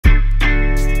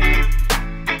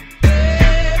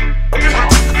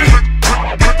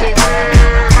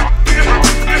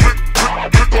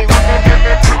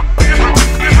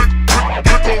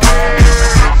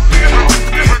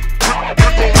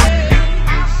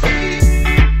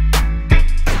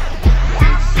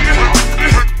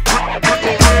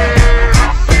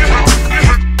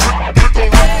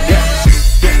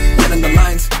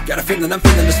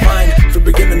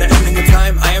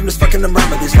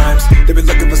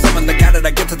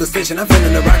station. I'm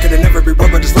feeling the rocket in every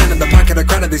word, but just land in the pocket. A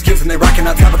crowd of these kids and they rocking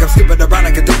on topic. I'm stupid,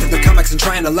 ironic, addicted to comics and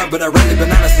trying to love, but I really been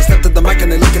honest. I stepped to the mic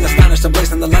and they looking astonished. I'm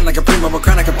blazing the line like a primo, but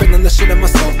chronic. I'm feeling the shit in my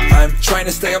soul. I'm trying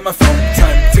to stay on my phone.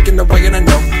 Time ticking away and I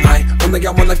know I only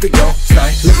got one life to go.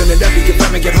 Stay living it up, you can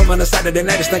find me, get home on a Saturday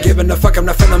night. It's not giving a fuck, I'm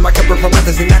not feeling my cup of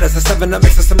promethazine. That is a 7, I'm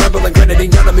mixing some rebel and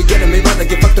grenadine. Y'all be getting me, rather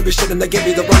get fucked up as shit and they give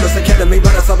me the wrong academy.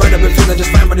 But it's alright, I've been feeling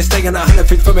just fine when it's staying 100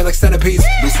 feet from me like centipedes.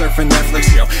 We surfing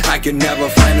Netflix, yo, I can never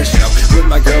find a show. With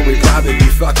my girl, we probably be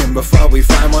fucking before we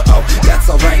find one. Oh, that's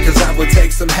alright, cause I would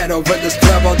take some head over this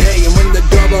club all day. And when the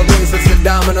doorbell rings, it's a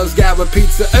Domino's guy with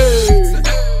pizza, ayy.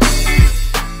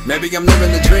 Maybe I'm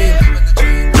living the dream.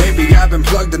 Maybe I've been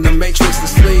plugged in the matrix to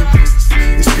sleep.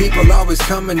 These people always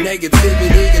come in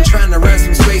negativity and trying to rent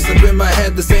some space up in my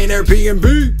head. This ain't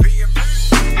Airbnb.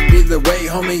 Either way,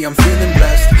 homie, I'm feeling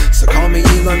blessed. So call me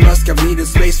Elon Musk, I've needed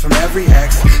space from every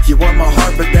ex. You want my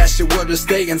heart, but that shit will just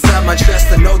stay inside my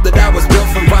chest. I know that I was built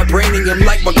from vibranium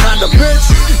like Wakanda, bitch.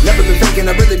 Never been faking,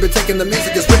 I've really been taking the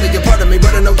music. It's really a part of me,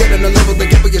 but I know getting a level to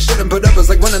get what you shouldn't put up is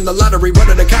like winning the lottery. What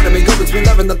an economy, go between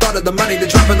love and the thought of the money, to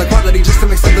dropping the quality just to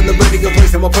make something the radio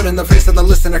plays. And we'll put in the face of the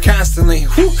listener constantly.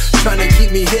 Whew, trying to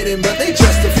keep me hidden, but they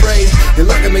just afraid. They're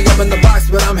locking me up in the box,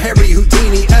 but I'm Harry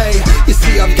Houdini, ayy. You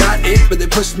see, I've got it, but they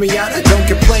pushed me out. I don't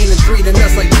complain and treating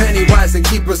us like Pennywise and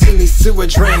keep us in these sewer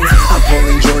drains. I'm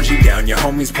pulling Georgie down, your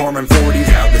homies pouring 40s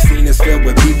out. The scene is filled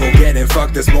with people getting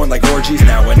fucked, it's more like orgies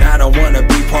now. And I don't wanna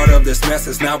be part of this mess,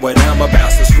 it's not what I'm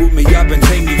about. So swoop me up and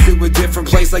take me to a different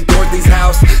place like Dorothy's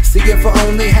house. See, if I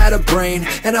only had a brain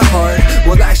and a heart,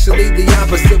 well actually the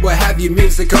opposite would have you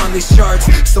music on these charts.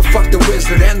 So fuck the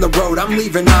wizard and the road, I'm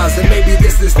leaving Oz. And maybe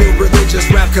this is new religious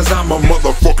rap, cause I'm a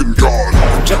motherfucking god.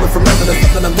 I'm jumping from nothing to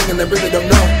something I'm thinking they really don't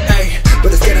know, ayy.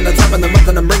 But it's getting the top of the month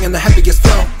and I'm bringing the heaviest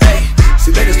flow, ayy.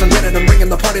 See, they just don't get it, I'm bringing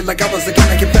the party like I was a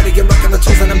kind of confetti. I'm rocking the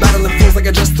tools and I'm battling fools like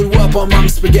I just threw up on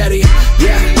mom's spaghetti.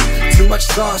 Yeah, too much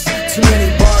sauce, too many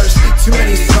bars, too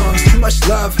many songs, too much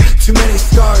love, too many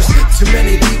scars, too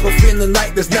many people feeling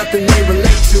like there's nothing they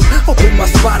relate to. Open my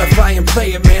Spotify and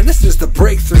play it, man, this is the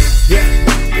breakthrough. Yeah,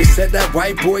 they said that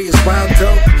white boy is wild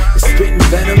dope, is spitting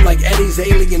venom like Eddie's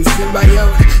alien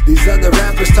symbiote. These other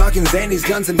rappers talking Xannies,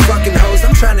 guns and fucking hoes.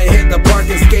 I'm trying to hit the park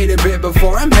and skate a bit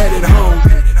before I'm headed home.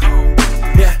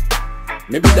 Yeah,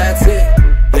 maybe that's it.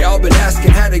 They all been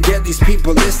asking how to get these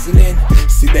people listening.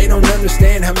 See, they don't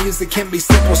understand how music can be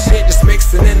simple shit, just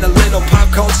mixing in a little pop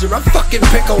culture. I'm fucking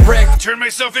Pickle Rick. Turn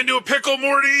myself into a pickle,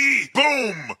 Morty.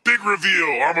 Boom! Big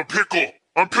reveal. I'm a pickle.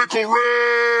 I'm Pickle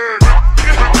Rick.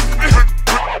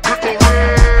 Pickle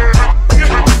Rick.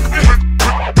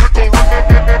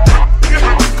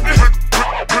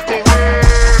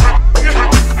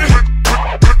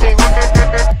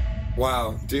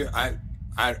 Wow, dude, I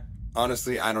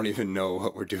honestly, I don't even know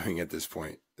what we're doing at this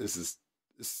point. This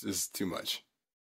is too much.